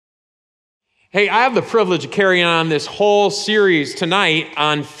Hey, I have the privilege of carrying on this whole series tonight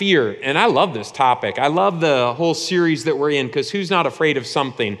on fear, and I love this topic. I love the whole series that we're in, because who's not afraid of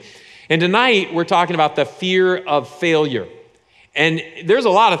something? And tonight, we're talking about the fear of failure. And there's a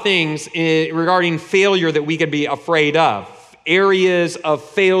lot of things regarding failure that we could be afraid of. Areas of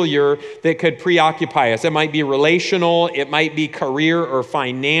failure that could preoccupy us. It might be relational, it might be career or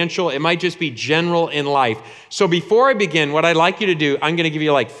financial, it might just be general in life. So before I begin, what I'd like you to do, I'm going to give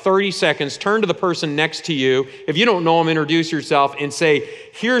you like 30 seconds. Turn to the person next to you. If you don't know them, introduce yourself and say,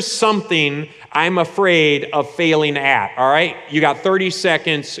 here's something I'm afraid of failing at. All right? You got 30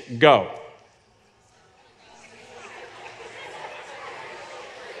 seconds, go.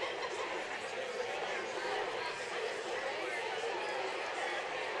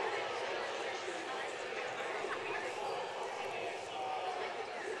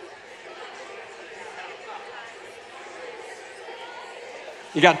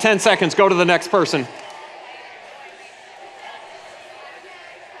 You got 10 seconds. Go to the next person.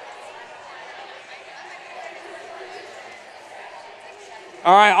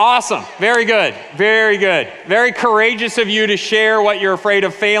 All right, awesome. Very good. Very good. Very courageous of you to share what you're afraid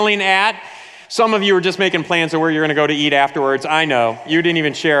of failing at. Some of you are just making plans of where you're going to go to eat afterwards. I know. You didn't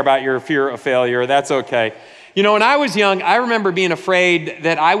even share about your fear of failure. That's okay. You know, when I was young, I remember being afraid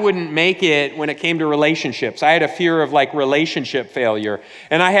that I wouldn't make it when it came to relationships. I had a fear of like relationship failure.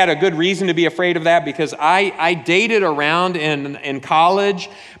 And I had a good reason to be afraid of that because I dated around in college,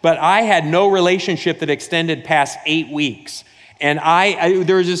 but I had no relationship that extended past 8 weeks. And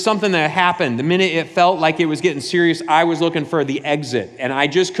there was just something that happened. The minute it felt like it was getting serious, I was looking for the exit, and I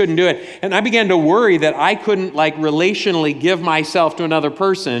just couldn't do it. And I began to worry that I couldn't like relationally give myself to another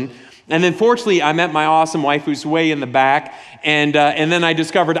person. And then fortunately, I met my awesome wife who's way in the back. And then I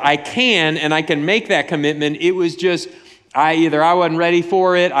discovered I can make that commitment. It was just, I wasn't ready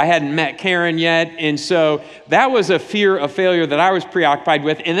for it. I hadn't met Karen yet. And so that was a fear of failure that I was preoccupied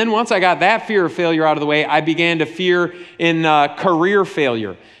with. And then once I got that fear of failure out of the way, I began to fear in career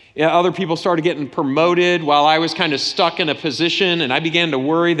failure. Other people started getting promoted while I was kind of stuck in a position, and I began to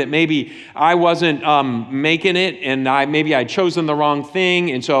worry that maybe I wasn't making it, and maybe I'd chosen the wrong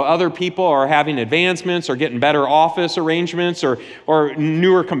thing, and so other people are having advancements or getting better office arrangements or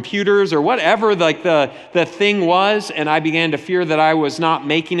newer computers or whatever like the thing was, and I began to fear that I was not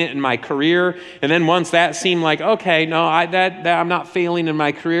making it in my career. And then once that seemed like, okay, no, I'm not failing in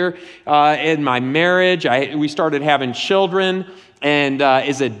my career, in my marriage, we started having children. And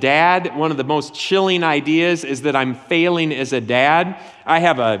as a dad, one of the most chilling ideas is that I'm failing as a dad. I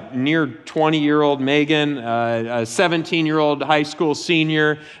have a near 20-year-old Megan, a 17-year-old high school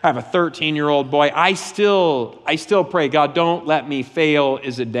senior. I have a 13-year-old boy. I still pray, God, don't let me fail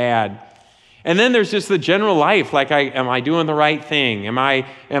as a dad. And then there's just the general life, like, am I doing the right thing? Am I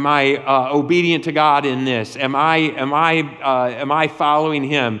obedient to God in this? Am I following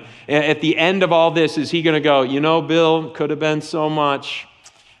Him? At the end of all this, is He going to go, you know, Bill, could have been so much.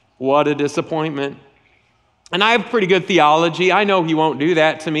 What a disappointment. And I have pretty good theology. I know He won't do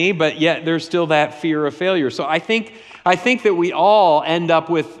that to me, but yet there's still that fear of failure. So I think that we all end up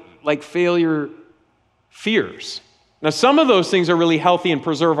with like failure fears. Now, some of those things are really healthy and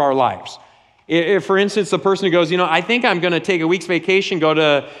preserve our lives. If, for instance, the person who goes, I think I'm going to take a week's vacation, go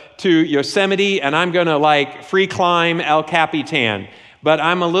to Yosemite, and I'm going to like free climb El Capitan, but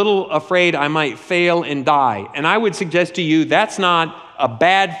I'm a little afraid I might fail and die. And I would suggest to you that's not a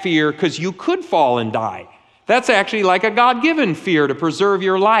bad fear because you could fall and die. That's actually like a God-given fear to preserve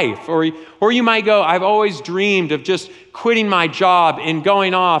your life. Or you might go, I've always dreamed of just quitting my job and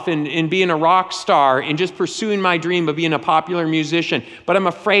going off and being a rock star and just pursuing my dream of being a popular musician. But I'm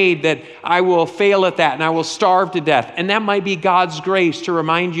afraid that I will fail at that and I will starve to death. And that might be God's grace to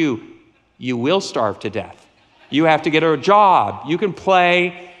remind you, you will starve to death. You have to get a job. You can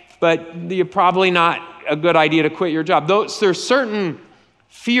play, but you're probably not a good idea to quit your job. There's certain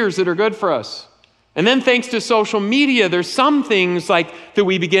fears that are good for us. And then thanks to social media, there's some things like that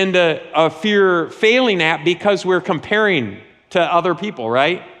we begin to fear failing at because we're comparing to other people,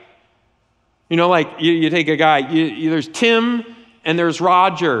 right? Like you take a guy, there's Tim and there's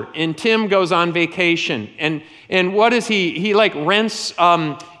Roger, and Tim goes on vacation. And what is he? He like rents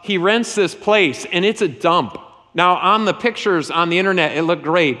this place, and it's a dump. Now, on the pictures on the internet, it looked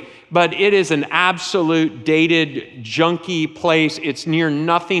great, but it is an absolute dated, junky place. It's near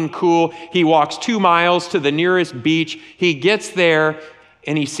nothing cool. He walks 2 miles to the nearest beach. He gets there,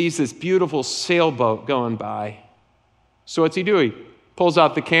 and he sees this beautiful sailboat going by. So what's he do? He pulls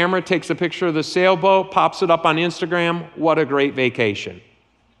out the camera, takes a picture of the sailboat, pops it up on Instagram. What a great vacation,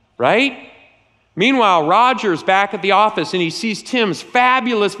 right? Meanwhile, Roger's back at the office, and he sees Tim's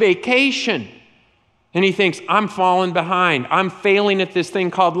fabulous vacation. And he thinks, I'm falling behind. I'm failing at this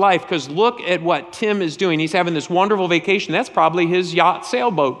thing called life. Because look at what Tim is doing. He's having this wonderful vacation. That's probably his yacht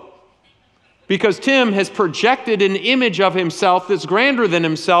sailboat. Because Tim has projected an image of himself that's grander than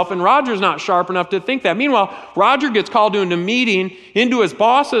himself, and Roger's not sharp enough to think that. Meanwhile, Roger gets called into a meeting into his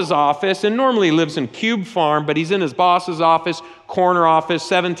boss's office, and normally he lives in Cube Farm, but he's in his boss's office, corner office,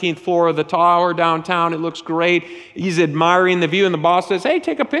 17th floor of the tower downtown. It looks great. He's admiring the view, and the boss says, hey,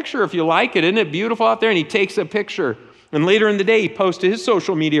 take a picture if you like it. Isn't it beautiful out there? And he takes a picture. And later in the day, he posts to his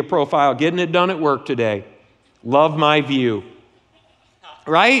social media profile, getting it done at work today. Love my view.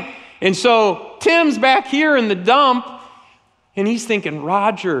 Right? And so Tim's back here in the dump, and he's thinking,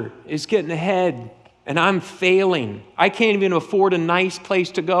 Roger is getting ahead, and I'm failing. I can't even afford a nice place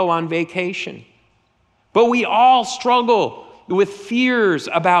to go on vacation. But we all struggle with fears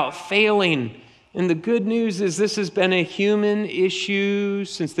about failing. And the good news is this has been a human issue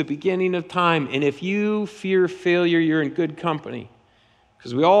since the beginning of time. And if you fear failure, you're in good company,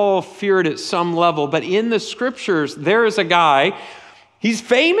 because we all fear it at some level. But in the scriptures, there is a guy. He's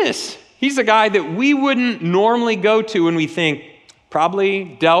famous. He's a guy that we wouldn't normally go to when we think probably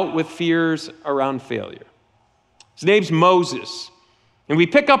dealt with fears around failure. His name's Moses. And we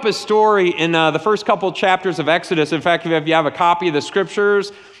pick up his story in the first couple chapters of Exodus. In fact, if you have a copy of the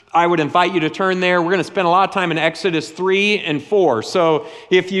scriptures, I would invite you to turn there. We're going to spend a lot of time in Exodus 3 and 4. So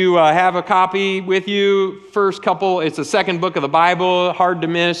if you have a copy with you, first couple, it's the second book of the Bible, hard to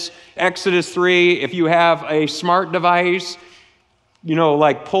miss. Exodus 3, if you have a smart device,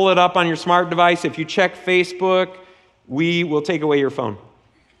 like pull it up on your smart device. If you check Facebook, we will take away your phone.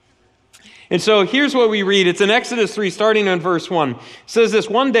 And so here's what we read. It's in Exodus 3, starting in verse 1. It says this,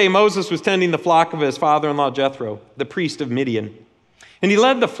 one day Moses was tending the flock of his father-in-law Jethro, the priest of Midian. And he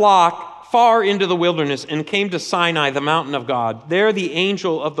led the flock far into the wilderness and came to Sinai, the mountain of God. There the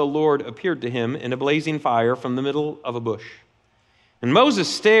angel of the Lord appeared to him in a blazing fire from the middle of a bush. And Moses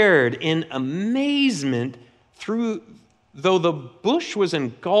stared in amazement though the bush was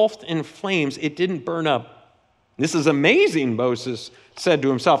engulfed in flames, it didn't burn up. This is amazing, Moses said to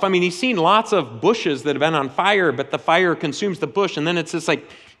himself. I mean, he's seen lots of bushes that have been on fire, but the fire consumes the bush, and then it's just like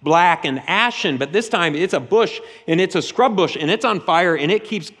black and ashen. But this time it's a bush, and it's a scrub bush, and it's on fire, and it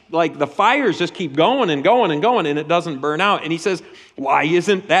keeps, the fires just keep going and going and going, and it doesn't burn out. And he says, why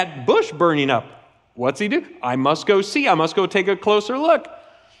isn't that bush burning up? What's he do? I must go see. I must go take a closer look.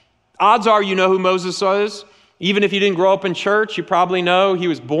 Odds are you know who Moses was. Even if you didn't grow up in church, you probably know he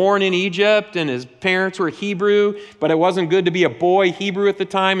was born in Egypt and his parents were Hebrew, but it wasn't good to be a boy Hebrew at the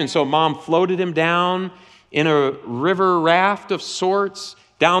time, and so mom floated him down in a river raft of sorts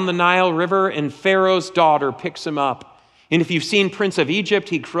down the Nile River, and Pharaoh's daughter picks him up. And if you've seen Prince of Egypt,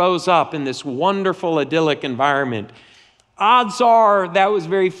 he grows up in this wonderful, idyllic environment. Odds are that was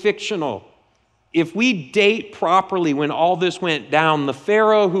very fictional. If we date properly when all this went down, the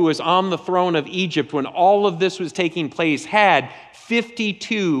Pharaoh who was on the throne of Egypt when all of this was taking place had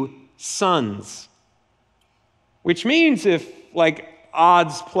 52 sons. Which means if,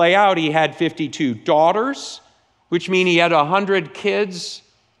 odds play out, he had 52 daughters, which means he had 100 kids,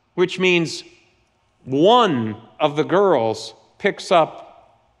 which means one of the girls picks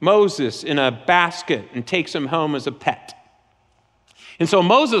up Moses in a basket and takes him home as a pet. And so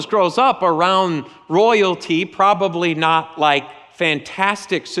Moses grows up around royalty, probably not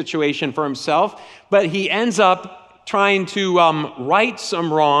fantastic situation for himself, but he ends up trying to right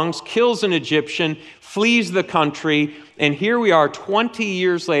some wrongs, kills an Egyptian, flees the country, and here we are 20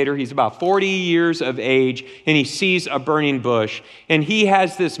 years later. He's about 40 years of age, and he sees a burning bush. And he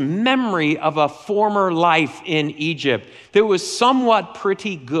has this memory of a former life in Egypt that was somewhat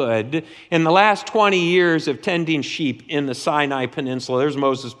pretty good in the last 20 years of tending sheep in the Sinai Peninsula. There's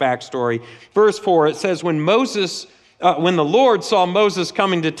Moses' backstory. Verse 4, it says, when the Lord saw Moses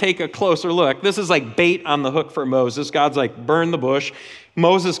coming to take a closer look, this is like bait on the hook for Moses. God's like, burn the bush.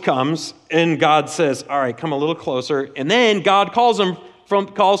 Moses comes, and God says, all right, come a little closer. And then God calls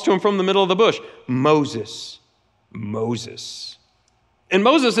to him from the middle of the bush, Moses, Moses. And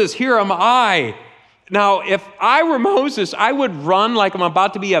Moses says, here am I. Now, if I were Moses, I would run like I'm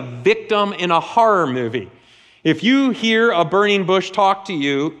about to be a victim in a horror movie. If you hear a burning bush talk to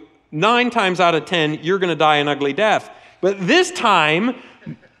you, 9 times out of 10, you're going to die an ugly death. But this time,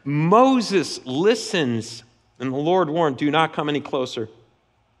 Moses listens, and the Lord warned, do not come any closer.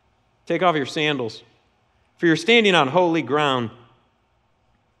 Take off your sandals, for you're standing on holy ground.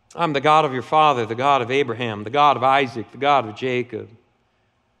 I'm the God of your father, the God of Abraham, the God of Isaac, the God of Jacob.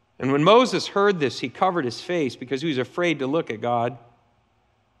 And when Moses heard this, he covered his face because he was afraid to look at God.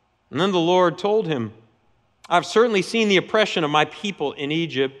 And then the Lord told him, I've certainly seen the oppression of my people in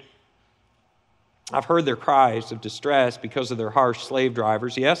Egypt, I've heard their cries of distress because of their harsh slave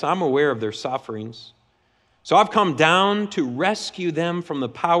drivers. Yes, I'm aware of their sufferings. So I've come down to rescue them from the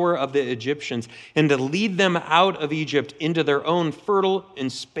power of the Egyptians and to lead them out of Egypt into their own fertile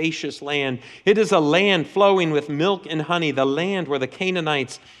and spacious land. It is a land flowing with milk and honey, the land where the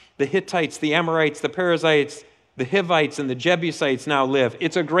Canaanites, the Hittites, the Amorites, the Perizzites, the Hivites, and the Jebusites now live.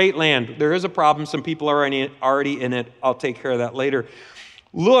 It's a great land. There is a problem. Some people are already in it. I'll take care of that later.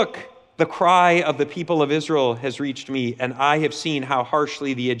 Look, the cry of the people of Israel has reached me, and I have seen how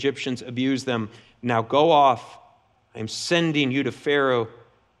harshly the Egyptians abuse them. Now go off. I am sending you to Pharaoh.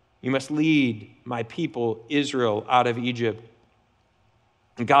 You must lead my people Israel out of Egypt.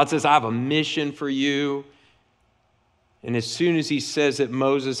 And God says, I have a mission for you. And as soon as he says it,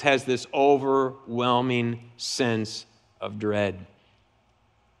 Moses has this overwhelming sense of dread.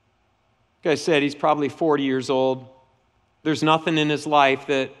 Like I said, he's probably 40 years old. There's nothing in his life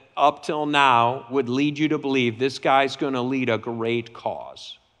that up till now would lead you to believe this guy's going to lead a great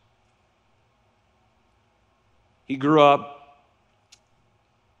cause. He grew up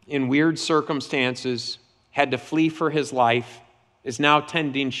in weird circumstances, had to flee for his life, is now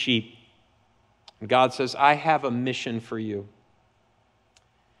tending sheep. And God says, I have a mission for you.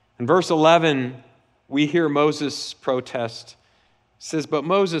 In verse 11, we hear Moses protest. It says, but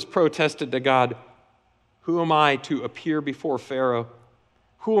Moses protested to God, who am I to appear before Pharaoh?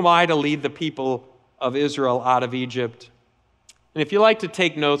 Who am I to lead the people of Israel out of Egypt? And if you like to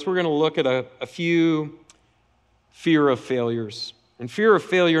take notes, we're going to look at a few fear of failures. And fear of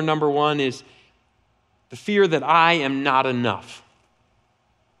failure, number one, is the fear that I am not enough,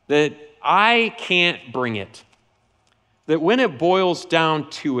 that I can't bring it, that when it boils down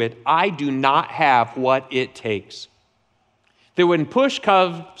to it, I do not have what it takes, that when push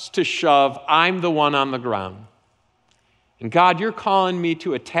comes to shove, I'm the one on the ground. And God, you're calling me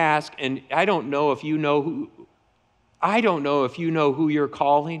to a task, and I don't know if you know who you're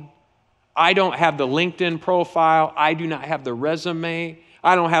calling. I don't have the LinkedIn profile. I do not have the resume.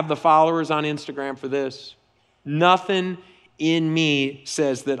 I don't have the followers on Instagram for this. Nothing in me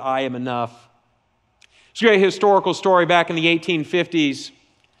says that I am enough. It's a great historical story back in the 1850s. A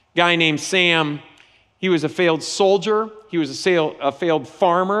guy named Sam, he was a failed soldier. He was a failed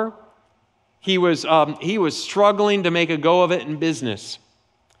farmer. He was struggling to make a go of it in business.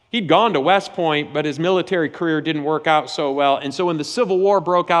 He'd gone to West Point, but his military career didn't work out so well. And so when the Civil War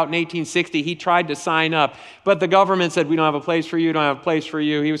broke out in 1860, he tried to sign up. But the government said, we don't have a place for you, don't have a place for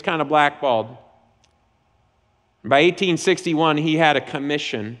you. He was kind of blackballed. By 1861, he had a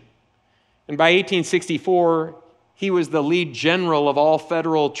commission. And by 1864, he was the lead general of all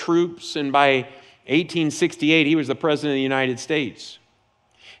federal troops. And by 1868, he was the president of the United States.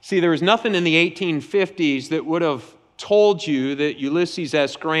 See, there was nothing in the 1850s that would have told you that Ulysses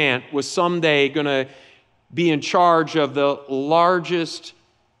S. Grant was someday going to be in charge of the largest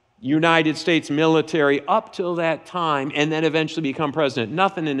United States military up till that time and then eventually become president.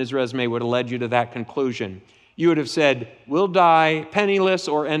 Nothing in his resume would have led you to that conclusion. You would have said, we'll die penniless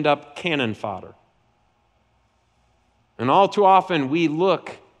or end up cannon fodder. And all too often we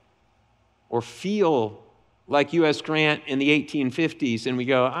look or feel like U.S. Grant in the 1850s and we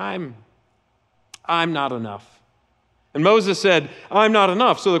go, I'm not enough. And Moses said, I'm not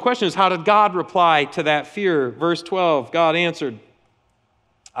enough. So the question is, how did God reply to that fear? Verse 12, God answered,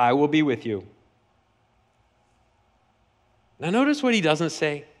 I will be with you. Now notice what he doesn't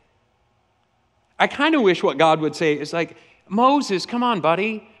say. I kind of wish what God would say is like, Moses, come on,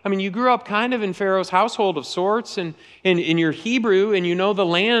 buddy. I mean, you grew up kind of in Pharaoh's household of sorts, and you're Hebrew, and you know the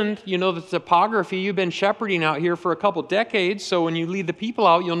land, you know the topography. You've been shepherding out here for a couple decades, so when you lead the people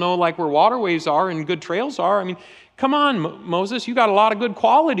out, you'll know like where waterways are and good trails are. I mean, come on, Moses, you got a lot of good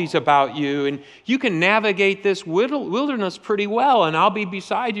qualities about you, and you can navigate this wilderness pretty well, and I'll be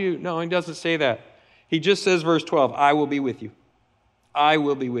beside you. No, he doesn't say that. He just says, verse 12, I will be with you. I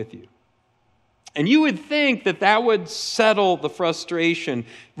will be with you. And you would think that that would settle the frustration.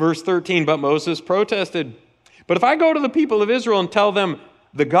 Verse 13, but Moses protested. But if I go to the people of Israel and tell them,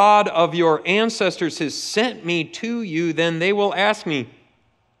 the God of your ancestors has sent me to you, then they will ask me,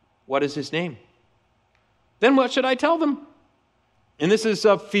 what is his name? Then what should I tell them? And this is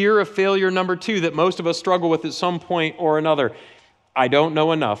a fear of failure number 2 that most of us struggle with at some point or another. I don't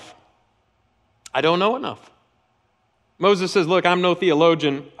know enough. I don't know enough. Moses says, look, I'm no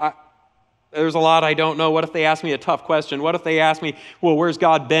theologian. There's a lot I don't know. What if they ask me a tough question? What if they ask me, well, where's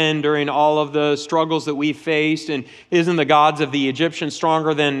God been during all of the struggles that we faced? And isn't the gods of the Egyptians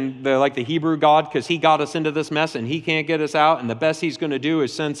stronger than the Hebrew God? Because he got us into this mess and he can't get us out. And the best he's going to do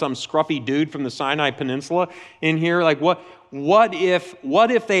is send some scruffy dude from the Sinai Peninsula in here. Like, what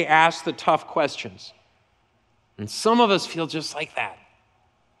if they ask the tough questions? And some of us feel just like that.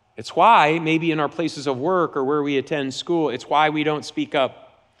 It's why maybe in our places of work or where we attend school, it's why we don't speak up.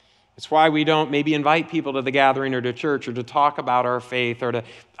 It's why we don't maybe invite people to the gathering or to church or to talk about our faith or to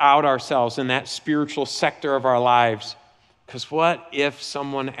out ourselves in that spiritual sector of our lives. Because what if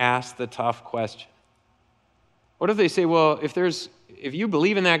someone asks the tough question? What if they say, well, if you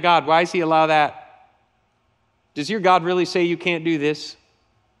believe in that God, why does he allow that? Does your God really say you can't do this?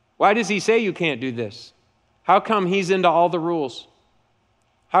 Why does he say you can't do this? How come he's into all the rules?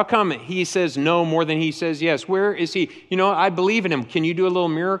 How come he says no more than he says yes? Where is he? I believe in him. Can you do a little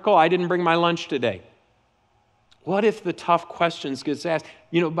miracle? I didn't bring my lunch today. What if the tough questions gets asked?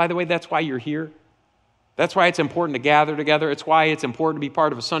 By the way, that's why you're here. That's why it's important to gather together. It's why it's important to be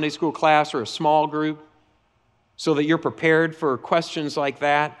part of a Sunday school class or a small group so that you're prepared for questions like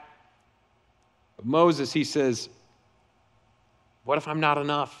that. But Moses, he says, what if I'm not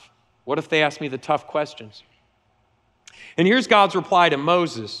enough? What if they ask me the tough questions? And here's God's reply to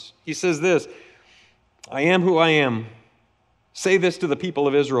Moses. He says this, I am who I am. Say this to the people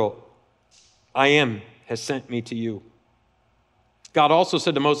of Israel. I am has sent me to you. God also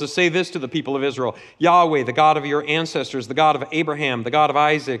said to Moses, say this to the people of Israel. Yahweh, the God of your ancestors, the God of Abraham, the God of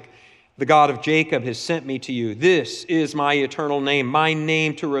Isaac, the God of Jacob has sent me to you. This is my eternal name, my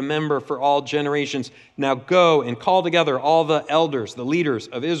name to remember for all generations. Now go and call together all the elders, the leaders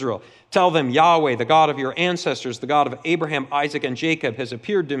of Israel. Tell them, Yahweh, the God of your ancestors, the God of Abraham, Isaac, and Jacob has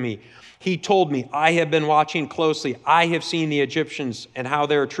appeared to me. He told me, I have been watching closely. I have seen the Egyptians and how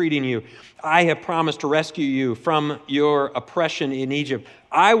they're treating you. I have promised to rescue you from your oppression in Egypt.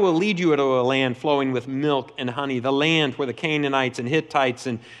 I will lead you into a land flowing with milk and honey, the land where the Canaanites and Hittites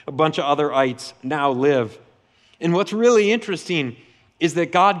and a bunch of other ites now live. And what's really interesting is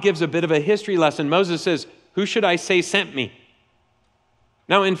that God gives a bit of a history lesson. Moses says, who should I say sent me?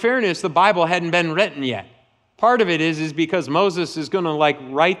 Now, in fairness, the Bible hadn't been written yet. Part of it is because Moses is going to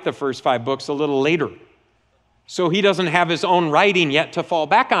write the first 5 books a little later. So he doesn't have his own writing yet to fall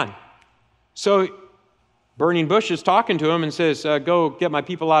back on. So Burning Bush is talking to him and says, go get my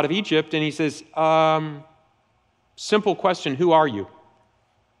people out of Egypt. And he says, simple question, who are you?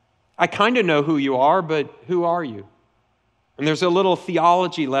 I kind of know who you are, but who are you? And there's a little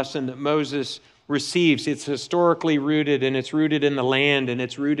theology lesson that Moses receives. It's historically rooted, and it's rooted in the land, and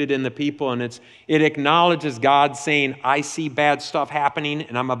it's rooted in the people, and it acknowledges God saying, I see bad stuff happening,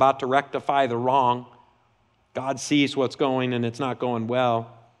 and I'm about to rectify the wrong. God sees what's going, and it's not going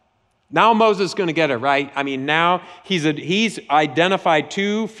well. Now Moses is going to get it, right? I mean, now he's identified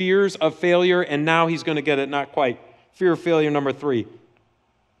 2 fears of failure, and now he's going to get it, not quite. Fear of failure number 3.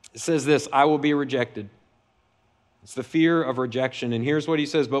 It says this, I will be rejected. It's the fear of rejection. And here's what he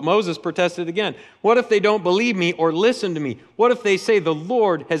says, but Moses protested again. What if they don't believe me or listen to me? What if they say the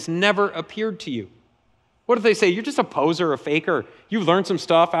Lord has never appeared to you? What if they say, you're just a poser, a faker? You've learned some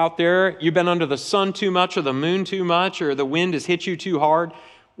stuff out there. You've been under the sun too much or the moon too much or the wind has hit you too hard.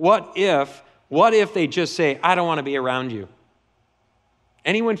 What if they just say, I don't want to be around you?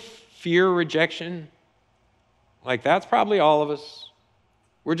 Anyone fear rejection? That's probably all of us.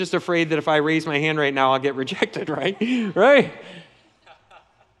 We're just afraid that if I raise my hand right now, I'll get rejected, right? Right?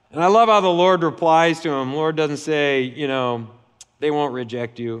 And I love how the Lord replies to him. The Lord doesn't say, they won't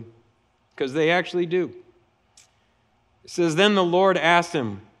reject you, because they actually do. It says, then the Lord asked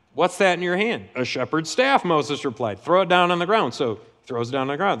him, what's that in your hand? A shepherd's staff, Moses replied. Throw it down on the ground. So throws it down on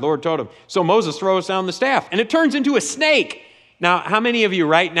the ground. The Lord told him. So Moses throws down the staff, and it turns into a snake. Now, how many of you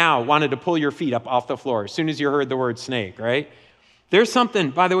right now wanted to pull your feet up off the floor as soon as you heard the word snake, right? There's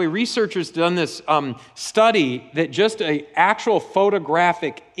something, by the way, researchers done this study that just an actual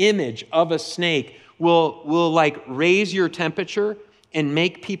photographic image of a snake will raise your temperature and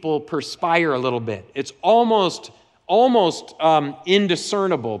make people perspire a little bit. It's almost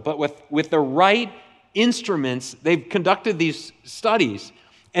indiscernible, but with the right instruments, they've conducted these studies.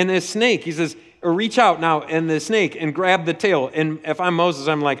 And the snake, he says, reach out now, and the snake, and grab the tail. And if I'm Moses,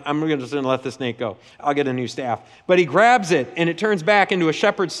 I'm just going to let the snake go. I'll get a new staff. But he grabs it, and it turns back into a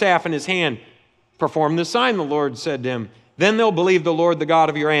shepherd's staff in his hand. Perform this sign, the Lord said to him. Then they'll believe the Lord, the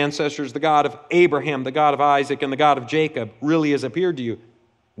God of your ancestors, the God of Abraham, the God of Isaac, and the God of Jacob really has appeared to you.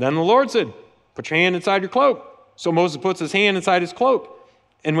 Then the Lord said, put your hand inside your cloak. So Moses puts his hand inside his cloak.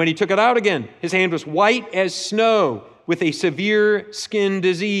 And when he took it out again, his hand was white as snow with a severe skin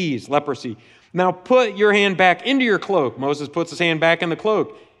disease, leprosy. Now put your hand back into your cloak. Moses puts his hand back in the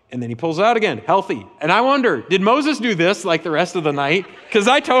cloak, and then he pulls it out again, healthy. And I wonder, did Moses do this like the rest of the night? Because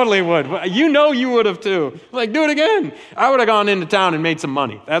I totally would. You would have too. Do it again. I would have gone into town and made some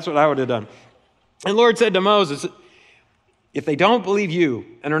money. That's what I would have done. And the Lord said to Moses, If they don't believe you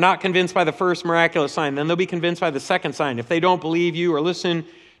and are not convinced by the first miraculous sign, then they'll be convinced by the second sign. If they don't believe you or listen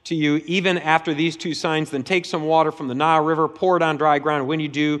to you, even after these two signs, then take some water from the Nile River, pour it on dry ground. When you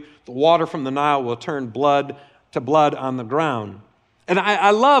do, the water from the Nile will turn blood to blood on the ground. And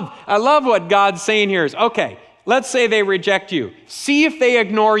I love what God's saying here is, okay, let's say they reject you. See if they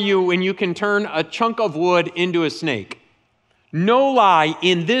ignore you when you can turn a chunk of wood into a snake. No lie,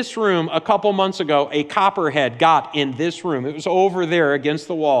 in this room a couple months ago, a copperhead got in this room. It was over there against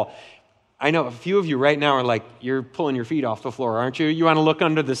the wall. I know a few of you right now are like, you're pulling your feet off the floor, aren't you? You want to look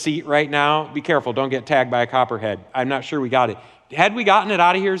under the seat right now? Be careful, don't get tagged by a copperhead. I'm not sure we got it. Had we gotten it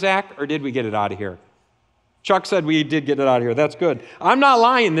out of here, Zach, or did we get it out of here? Chuck said we did get it out of here. That's good. I'm not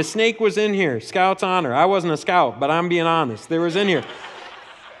lying. The snake was in here. Scout's honor. I wasn't a scout, but I'm being honest. There was in here.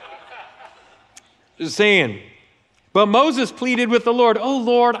 Just saying. But Moses pleaded with the Lord, oh,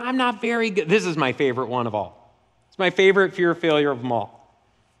 Lord, I'm not very good. This is my favorite one of all. It's my favorite fear of failure of them all.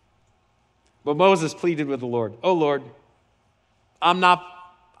 But Moses pleaded with the Lord, oh, Lord, I'm not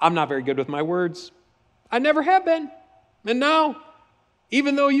very good with my words. I never have been. And now,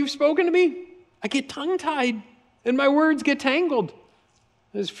 even though you've spoken to me, I get tongue-tied and my words get tangled.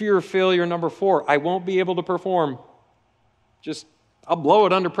 This is fear of failure number 4. I won't be able to perform. I'll blow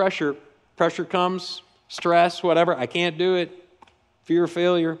it under pressure. Pressure comes. Stress, whatever, I can't do it. Fear of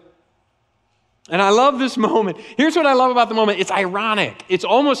failure. And I love this moment. Here's what I love about the moment. It's ironic. It's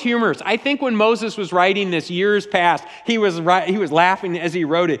almost humorous. I think when Moses was writing this years past, he was laughing as he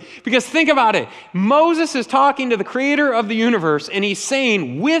wrote it. Because think about it. Moses is talking to the creator of the universe, and he's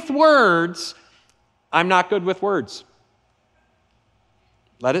saying, with words, I'm not good with words.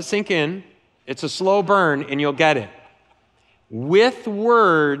 Let it sink in. It's a slow burn, and you'll get it. With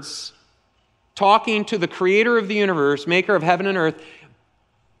words, talking to the creator of the universe, maker of heaven and earth,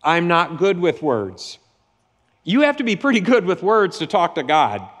 I'm not good with words. You have to be pretty good with words to talk to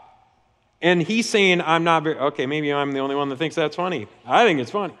God. And he's saying, I'm not very, okay, maybe I'm the only one that thinks that's funny. I think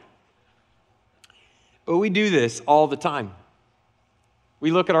it's funny. But we do this all the time.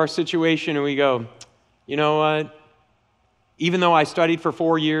 We look at our situation and we go, you know what? Even though I studied for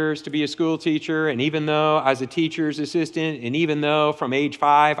 4 years to be a school teacher, and even though I was a teacher's assistant, and even though from age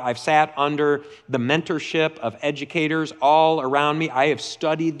 5 I've sat under the mentorship of educators all around me, I have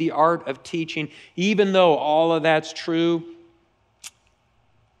studied the art of teaching, even though all of that's true,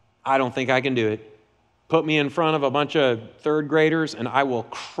 I don't think I can do it. Put me in front of a bunch of third graders and I will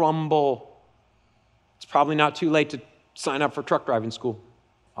crumble. It's probably not too late to sign up for truck driving school.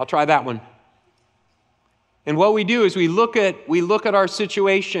 I'll try that one. And what we do is we look at our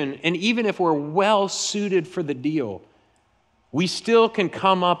situation, and even if we're well suited for the deal, we still can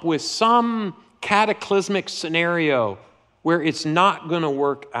come up with some cataclysmic scenario where it's not going to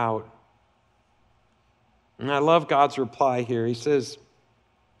work out. And I love God's reply here. He says,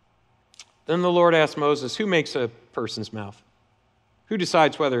 then the Lord asked Moses, who makes a person's mouth? Who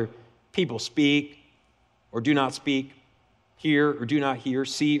decides whether people speak or do not speak, hear or do not hear,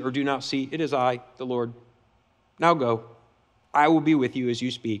 see or do not see? It is I, the Lord. Now go, I will be with you as you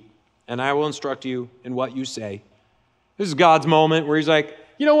speak, and I will instruct you in what you say. This is God's moment where he's like,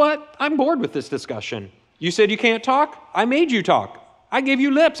 you know what? I'm bored with this discussion. You said you can't talk? I made you talk. I gave you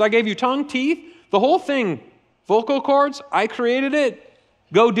lips. I gave you tongue, teeth, the whole thing. Vocal cords, I created it.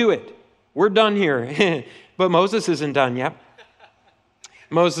 Go do it. We're done here. But Moses isn't done yet.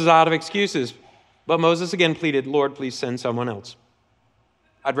 Moses is out of excuses. But Moses again pleaded, Lord, please send someone else.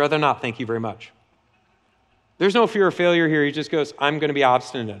 I'd rather not, thank you very much. There's no fear of failure here. He just goes, I'm going to be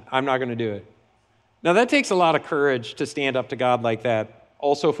obstinate. I'm not going to do it. Now, that takes a lot of courage to stand up to God like that.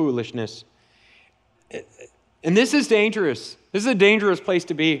 Also foolishness. And this is dangerous. This is a dangerous place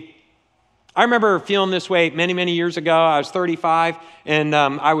to be. I remember feeling this way many, many years ago. I was 35, and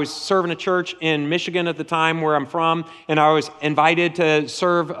I was serving a church in Michigan at the time where I'm from, and I was invited to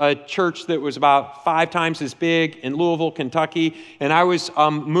serve a church that was about 5 times as big in Louisville, Kentucky, and I was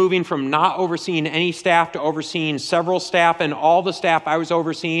moving from not overseeing any staff to overseeing several staff, and all the staff I was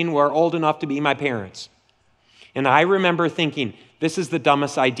overseeing were old enough to be my parents. And I remember thinking, this is the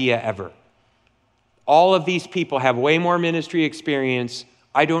dumbest idea ever. All of these people have way more ministry experience.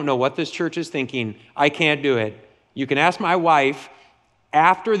 I don't know what this church is thinking. I can't do it. You can ask my wife.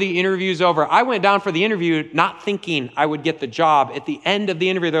 After the interview's over, I went down for the interview not thinking I would get the job. At the end of the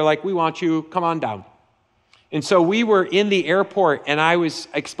interview, they're like, we want you, come on down. And so we were in the airport, and I was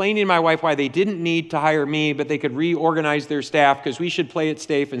explaining to my wife why they didn't need to hire me, but they could reorganize their staff because we should play it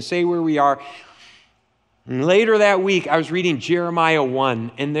safe and say where we are. And later that week, I was reading Jeremiah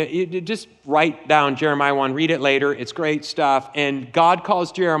 1, and just write down Jeremiah 1, read it later. It's great stuff. And God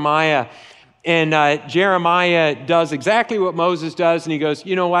calls Jeremiah And Jeremiah does exactly what Moses does, and he goes,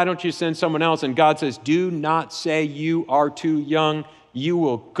 why don't you send someone else? And God says, do not say you are too young. You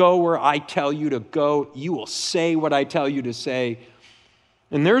will go where I tell you to go. You will say what I tell you to say.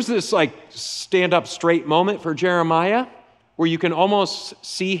 And there's this stand up straight moment for Jeremiah where you can almost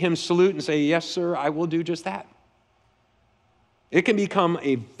see him salute and say, yes, sir, I will do just that. It can become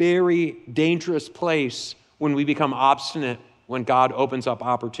a very dangerous place when we become obstinate when God opens up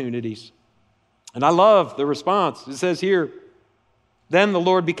opportunities. And I love the response. It says here, then the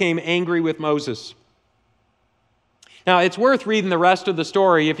Lord became angry with Moses. Now, it's worth reading the rest of the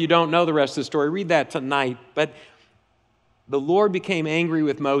story. If you don't know the rest of the story, read that tonight. But the Lord became angry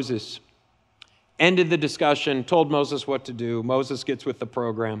with Moses, ended the discussion, told Moses what to do. Moses gets with the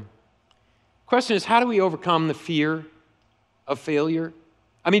program. Question is, how do we overcome the fear of failure?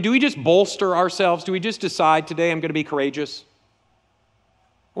 I mean, do we just bolster ourselves? Do we just decide today I'm going to be courageous?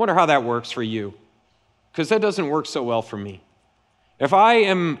 I wonder how that works for you, because that doesn't work so well for me. If I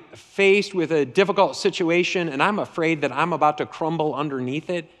am faced with a difficult situation and I'm afraid that I'm about to crumble underneath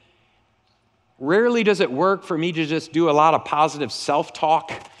it, rarely does it work for me to just do a lot of positive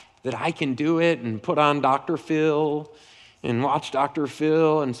self-talk that I can do it and put on Dr. Phil and watch Dr.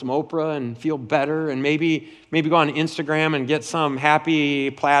 Phil and some Oprah and feel better and maybe go on Instagram and get some happy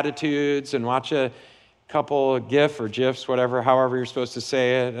platitudes and watch a couple of GIFs, whatever, however you're supposed to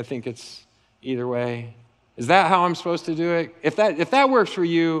say it. I think it's either way. Is that how I'm supposed to do it? If that works for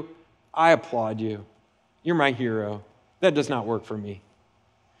you, I applaud you. You're my hero. That does not work for me.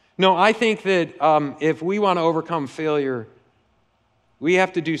 No, I think that if we want to overcome failure, we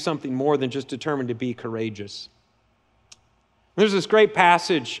have to do something more than just determine to be courageous. There's this great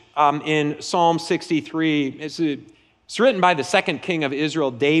passage in Psalm 63. It's written by the second king of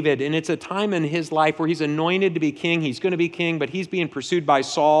Israel, David, and it's a time in his life where he's anointed to be king. He's going to be king, but he's being pursued by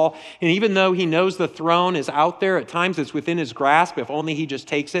Saul. And even though he knows the throne is out there, at times it's within his grasp, if only he just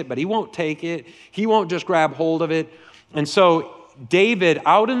takes it, but he won't take it. He won't just grab hold of it. And so David,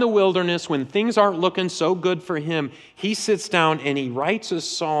 out in the wilderness, when things aren't looking so good for him, he sits down and he writes a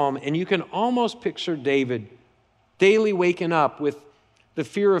psalm, and you can almost picture David daily waking up with the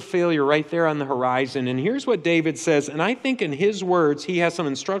fear of failure right there on the horizon. And here's what David says, and I think in his words, he has some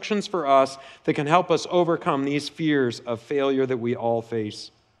instructions for us that can help us overcome these fears of failure that we all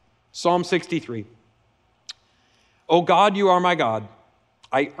face. Psalm 63. O God, you are my God.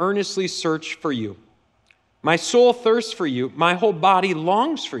 I earnestly search for you. My soul thirsts for you. My whole body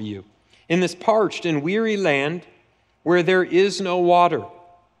longs for you in this parched and weary land where there is no water.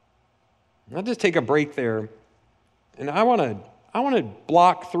 I'll just take a break there. And I want to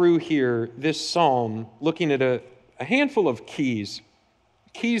block through here this psalm looking at a handful of keys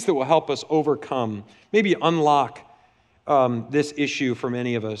that will help us overcome, maybe unlock this issue for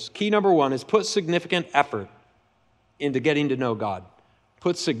many of us. Key number one is put significant effort into getting to know God.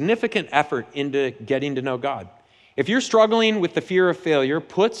 Put significant effort into getting to know God. If you're struggling with the fear of failure,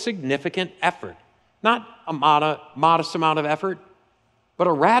 put significant effort. Not a modest amount of effort, but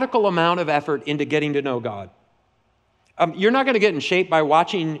a radical amount of effort into getting to know God. You're not going to get in shape by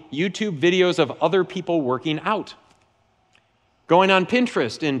watching YouTube videos of other people working out, going on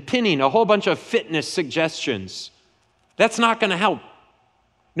Pinterest and pinning a whole bunch of fitness suggestions. That's not going to help.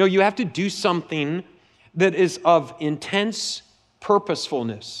 No, you have to do something that is of intense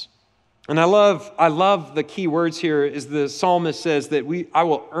purposefulness. And I love the key words here is the psalmist says that I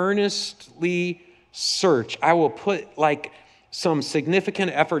will earnestly search. I will put some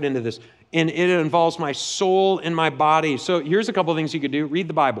significant effort into this. And it involves my soul and my body. So here's a couple of things you could do. Read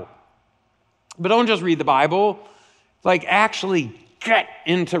the Bible. But don't just read the Bible. Actually get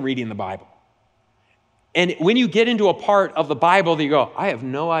into reading the Bible. And when you get into a part of the Bible that you go, I have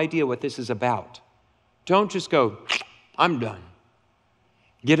no idea what this is about, don't just go, I'm done.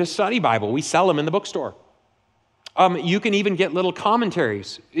 Get a study Bible. We sell them in the bookstore. You can even get little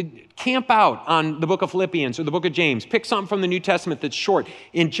commentaries. Camp out on the book of Philippians or the book of James. Pick something from the New Testament that's short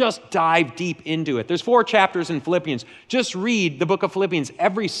and just dive deep into it. There's 4 chapters in Philippians. Just read the book of Philippians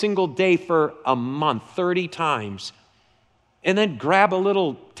every single day for a month, 30 times. And then grab a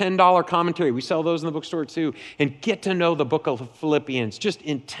little $10 commentary. We sell those in the bookstore too. And get to know the book of Philippians. Just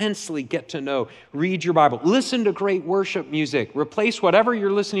intensely get to know. Read your Bible. Listen to great worship music. Replace whatever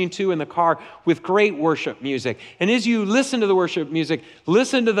you're listening to in the car with great worship music. And as you listen to the worship music,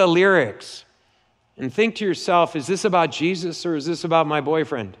 listen to the lyrics. And think to yourself, is this about Jesus or is this about my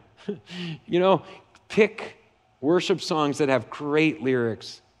boyfriend? Pick worship songs that have great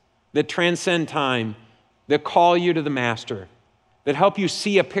lyrics, that transcend time, that call you to the Master, that help you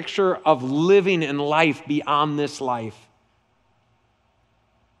see a picture of living in life beyond this life.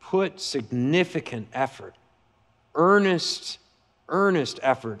 put significant effort, earnest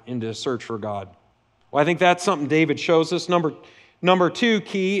effort into a search for God. Well, I think that's something David shows us. Number two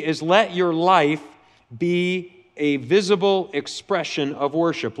key is let your life be a visible expression of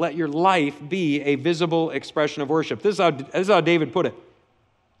worship. Let your life be a visible expression of worship. This is how David put it.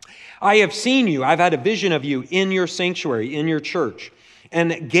 I have seen you, I've had a vision of you in your sanctuary, in your church,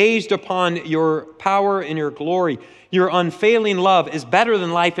 and gazed upon your power and your glory. Your unfailing love is better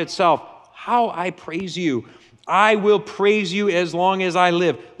than life itself. How I praise you. I will praise you as long as I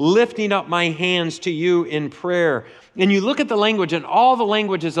live, lifting up my hands to you in prayer. And you look at the language, and all the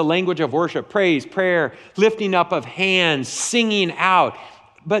language is a language of worship, praise, prayer, lifting up of hands, singing out.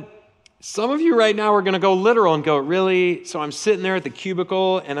 But some of you right now are going to go literal and go, really? So I'm sitting there at the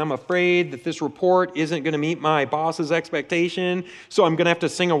cubicle, and I'm afraid that this report isn't going to meet my boss's expectation, so I'm going to have to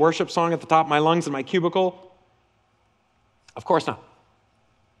sing a worship song at the top of my lungs in my cubicle? Of course not.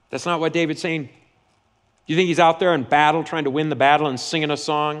 That's not what David's saying. Do you think he's out there in battle, trying to win the battle and singing a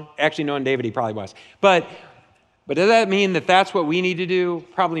song? Actually, knowing David, he probably was. But does that mean that that's what we need to do?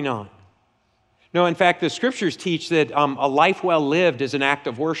 Probably not. No, in fact, the scriptures teach that a life well lived is an act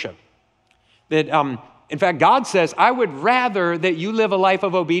of worship. That, in fact, God says, I would rather that you live a life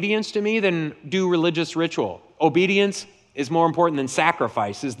of obedience to me than do religious ritual. Obedience is more important than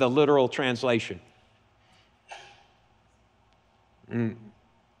sacrifice, is the literal translation. And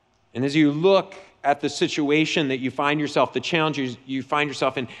as you look at the situation that you find yourself, the challenges you find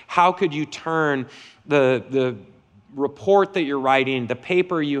yourself in, how could you turn the report that you're writing, the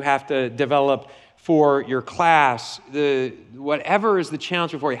paper you have to develop for your class, whatever is the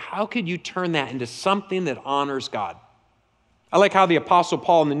challenge before you, how could you turn that into something that honors God? I like how the Apostle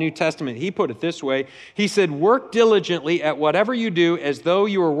Paul in the New Testament, he put it this way. He said, work diligently at whatever you do as though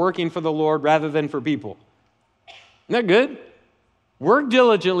you were working for the Lord rather than for people. Isn't that good? Work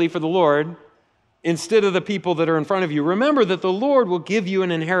diligently for the Lord instead of the people that are in front of you. Remember that the Lord will give you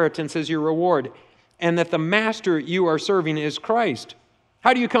an inheritance as your reward, and that the master you are serving is Christ.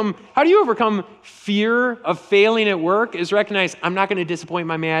 How do you overcome fear of failing at work? Is recognize, I'm not going to disappoint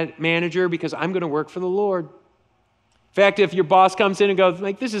my manager because I'm going to work for the Lord. In fact, if your boss comes in and goes,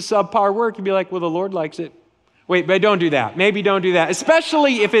 like, this is subpar work, you'd be like, well, the Lord likes it. Wait, but don't do that. Maybe don't do that.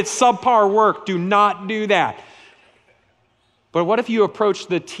 Especially if it's subpar work, do not do that. But what if you approach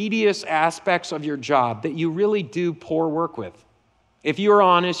the tedious aspects of your job that you really do poor work with? If you are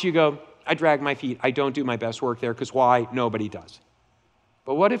honest, you go, I drag my feet. I don't do my best work there because why? Nobody does.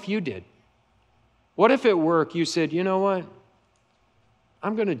 But what if you did? What if at work you said, you know what?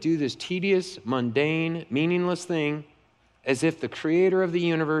 I'm going to do this tedious, mundane, meaningless thing as if the creator of the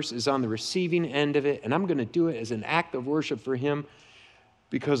universe is on the receiving end of it, and I'm going to do it as an act of worship for him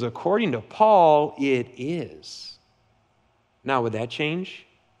because according to Paul, it is. Now, would that change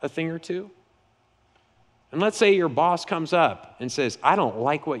a thing or two? And let's say your boss comes up and says, I don't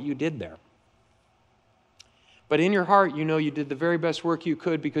like what you did there. But in your heart, you know you did the very best work you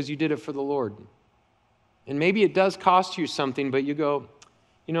could because you did it for the Lord. And maybe it does cost you something, but you go,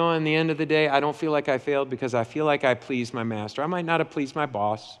 you know, in the end of the day, I don't feel like I failed because I feel like I pleased my master. I might not have pleased my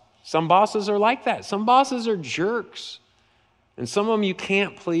boss. Some bosses are like that. Some bosses are jerks. And some of them you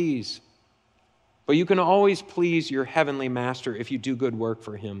can't please. But you can always please your heavenly master if you do good work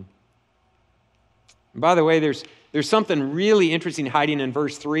for him. And by the way, there's something really interesting hiding in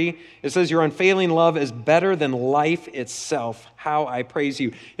verse 3. It says, your unfailing love is better than life itself. How I praise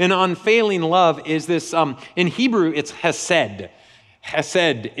you. And unfailing love is this, in Hebrew, it's hesed.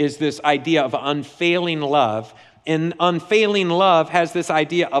 Hesed is this idea of unfailing love. And unfailing love has this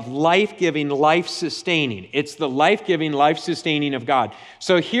idea of life-giving, life-sustaining. It's the life-giving, life-sustaining of God.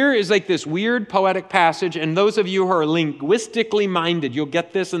 So here is like this weird poetic passage, and those of you who are linguistically minded, you'll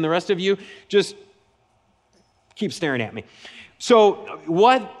get this, and the rest of you just keep staring at me. So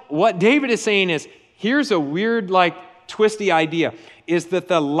what David is saying is, here's a weird, like, twisty idea, is that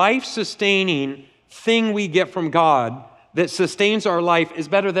the life-sustaining thing we get from God that sustains our life is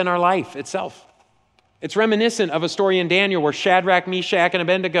better than our life itself. It's reminiscent of a story in Daniel where Shadrach, Meshach, and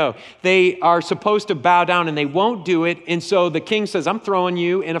Abednego, they are supposed to bow down and they won't do it. And so the king says, I'm throwing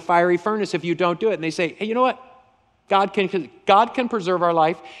you in a fiery furnace if you don't do it. And they say, hey, you know what? God can preserve our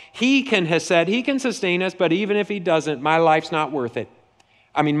life. He can sustain us, but even if he doesn't, my life's not worth it.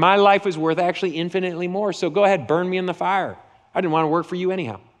 I mean, my life is worth actually infinitely more. So go ahead, burn me in the fire. I didn't want to work for you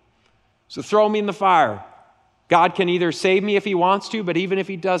anyhow. So throw me in the fire. God can either save me if he wants to, but even if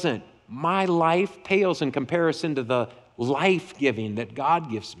he doesn't, my life pales in comparison to the life-giving that God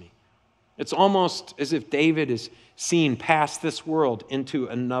gives me. It's almost as if David is seeing past this world into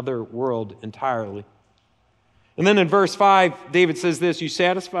another world entirely. And then in verse 5, David says this, you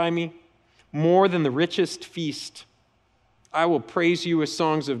satisfy me more than the richest feast. I will praise you with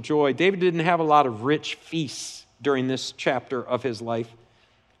songs of joy. David didn't have a lot of rich feasts during this chapter of his life.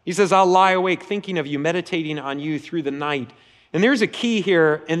 He says, I'll lie awake thinking of you, meditating on you through the night. And there's a key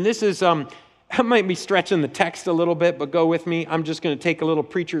here, and this is, I might be stretching the text a little bit, but go with me. I'm just going to take a little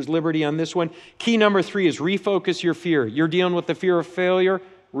preacher's liberty on this one. Key number 3 is refocus your fear. You're dealing with the fear of failure,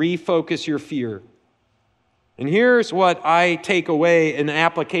 refocus your fear. And here's what I take away in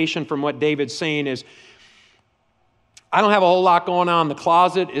application from what David's saying is, I don't have a whole lot going on. The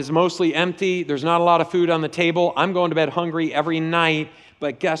closet is mostly empty. There's not a lot of food on the table. I'm going to bed hungry every night.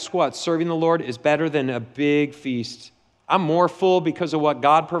 But guess what? Serving the Lord is better than a big feast. I'm more full because of what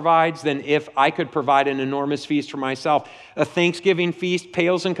God provides than if I could provide an enormous feast for myself. A Thanksgiving feast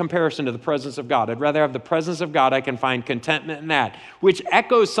pales in comparison to the presence of God. I'd rather have the presence of God. I can find contentment in that, which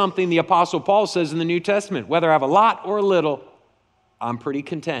echoes something the Apostle Paul says in the New Testament. Whether I have a lot or a little, I'm pretty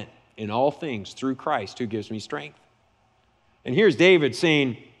content in all things through Christ who gives me strength. And here's David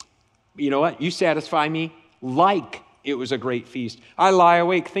saying, you know what? You satisfy me like it was a great feast. I lie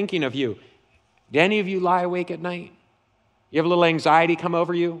awake thinking of you. Do any of you lie awake at night? You have a little anxiety come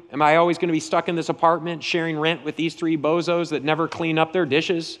over you? Am I always going to be stuck in this apartment sharing rent with these 3 bozos that never clean up their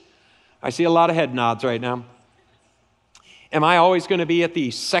dishes? I see a lot of head nods right now. Am I always going to be at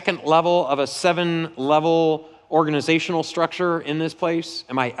the second level of a 7-level organizational structure in this place?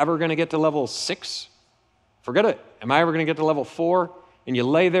 Am I ever going to get to level 6? Forget it. Am I ever going to get to level 4? And you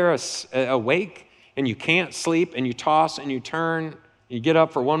lay there awake and you can't sleep and you toss and you turn and you get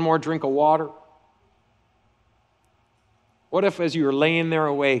up for one more drink of water? What if as you were laying there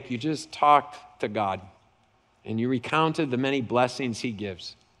awake, you just talked to God and you recounted the many blessings he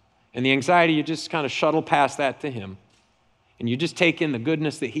gives? And the anxiety, you just kind of shuttle past that to him. And you just take in the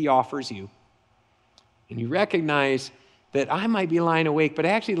goodness that he offers you. And you recognize that I might be lying awake, but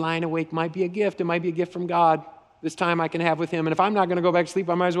actually lying awake might be a gift. It might be a gift from God. This time I can have with him. And if I'm not going to go back to sleep,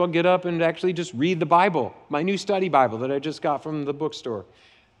 I might as well get up and actually just read the Bible, my new study Bible that I just got from the bookstore.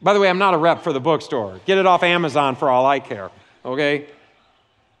 By the way, I'm not a rep for the bookstore. Get it off Amazon for all I care, okay?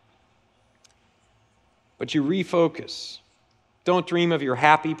 But you refocus. Don't dream of your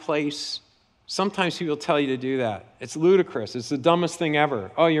happy place. Sometimes people tell you to do that. It's ludicrous. It's the dumbest thing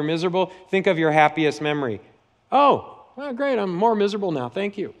ever. Oh, you're miserable? Think of your happiest memory. Oh, well, great. I'm more miserable now.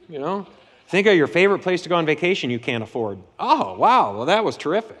 Thank you. You know, think of your favorite place to go on vacation you can't afford. Oh, wow. Well, that was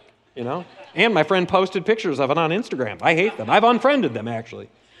terrific. You know, and my friend posted pictures of it on Instagram. I hate them. I've unfriended them, actually.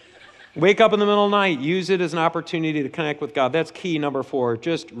 Wake up in the middle of the night. Use it as an opportunity to connect with God. That's key number 4.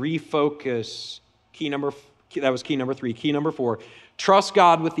 Just refocus. That was key number 3. Key number 4. Trust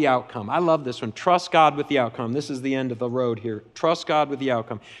God with the outcome. I love this one. Trust God with the outcome. This is the end of the road here. Trust God with the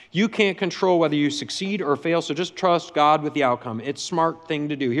outcome. You can't control whether you succeed or fail, so just trust God with the outcome. It's a smart thing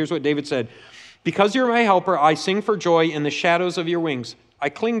to do. Here's what David said. Because you're my helper, I sing for joy in the shadows of your wings. I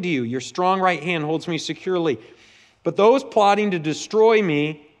cling to you. Your strong right hand holds me securely. But those plotting to destroy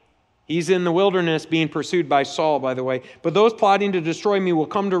me, he's in the wilderness being pursued by Saul, by the way. But those plotting to destroy me will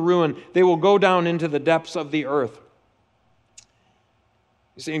come to ruin. They will go down into the depths of the earth.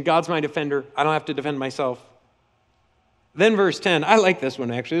 You see, God's my defender. I don't have to defend myself. Then verse 10, I like this one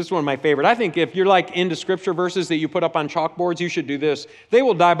actually. This is one of my favorite. I think if you're like into scripture verses that you put up on chalkboards, you should do this. They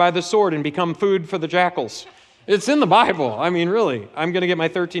will die by the sword and become food for the jackals. It's in the Bible. I mean, really. I'm going to get my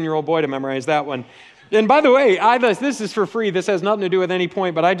 13-year-old boy to memorize that one. And by the way, this is for free. This has nothing to do with any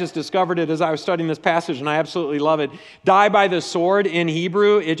point, but I just discovered it as I was studying this passage, and I absolutely love it. Die by the sword in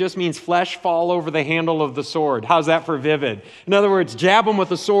Hebrew, it just means flesh fall over the handle of the sword. How's that for vivid? In other words, jab them with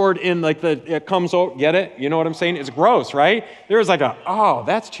the sword in it comes over. Get it? You know what I'm saying? It's gross, right? There's oh,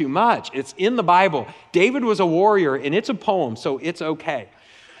 that's too much. It's in the Bible. David was a warrior, and it's a poem, so it's okay.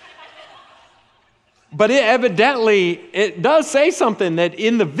 But it does say something that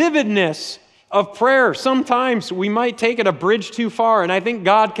in the vividness of prayer, sometimes we might take it a bridge too far, and I think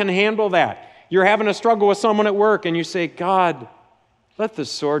God can handle that. You're having a struggle with someone at work, and you say, God, let the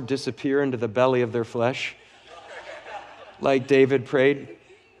sword disappear into the belly of their flesh, like David prayed.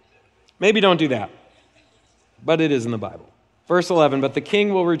 Maybe don't do that, but it is in the Bible. Verse 11, but the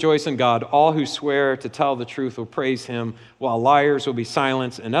king will rejoice in God. All who swear to tell the truth will praise him, while liars will be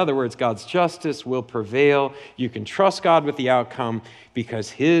silenced. In other words, God's justice will prevail. You can trust God with the outcome because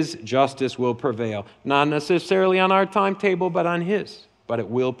his justice will prevail. Not necessarily on our timetable, but on his. But it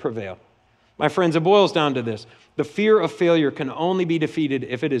will prevail. My friends, it boils down to this. The fear of failure can only be defeated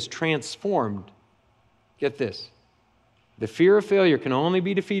if it is transformed. Get this. The fear of failure can only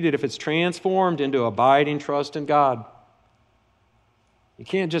be defeated if it's transformed into abiding trust in God. You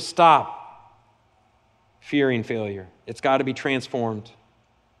can't just stop. fearing failure. It's got to be transformed.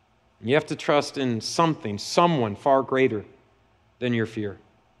 You have to trust in something, someone far greater than your fear.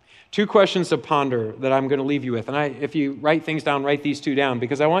 2 questions to ponder that I'm going to leave you with. And if you write things down, write these 2 down,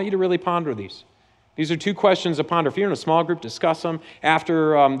 because I want you to really ponder these. These are 2 questions to ponder. If you're in a small group, discuss them.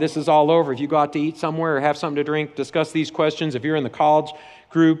 After this is all over, if you go out to eat somewhere or have something to drink, discuss these questions. If you're in the college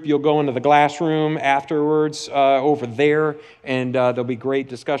group, you'll go into the glass room afterwards over there, and there'll be great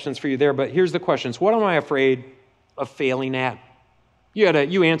discussions for you there. But here's the questions. What am I afraid of failing at?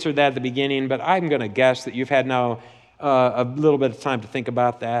 You answered that at the beginning, but I'm going to guess that you've had now a little bit of time to think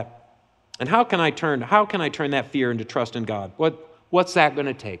about that. And how can I turn that fear into trust in God? What's that going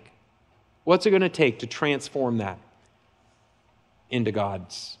to take? What's it going to take to transform that into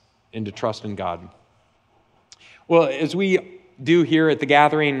trust in God? Well, as we do here at the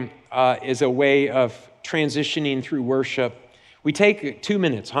gathering is a way of transitioning through worship, we take 2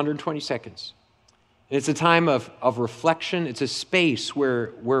 minutes, 120 seconds. It's a time of reflection. It's a space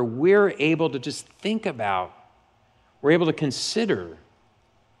where we're able to just think about, we're able to consider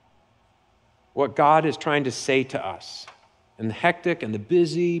what God is trying to say to us. In the hectic and the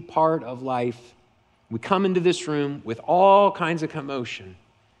busy part of life, we come into this room with all kinds of commotion.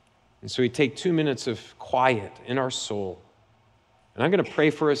 And so we take 2 minutes of quiet in our soul. And I'm going to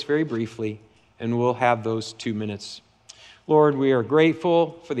pray for us very briefly, and we'll have those 2 minutes. Lord, we are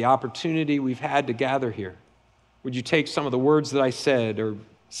grateful for the opportunity we've had to gather here. Would you take some of the words that I said or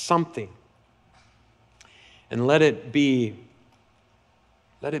something and let it be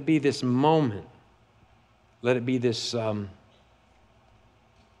this moment. Let it be this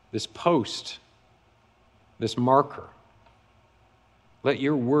post, this marker. Let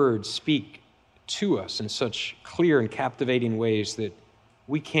your word speak to us in such clear and captivating ways that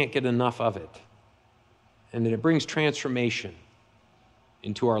we can't get enough of it, and that it brings transformation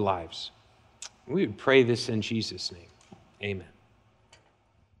into our lives. We would pray this in Jesus' name. Amen.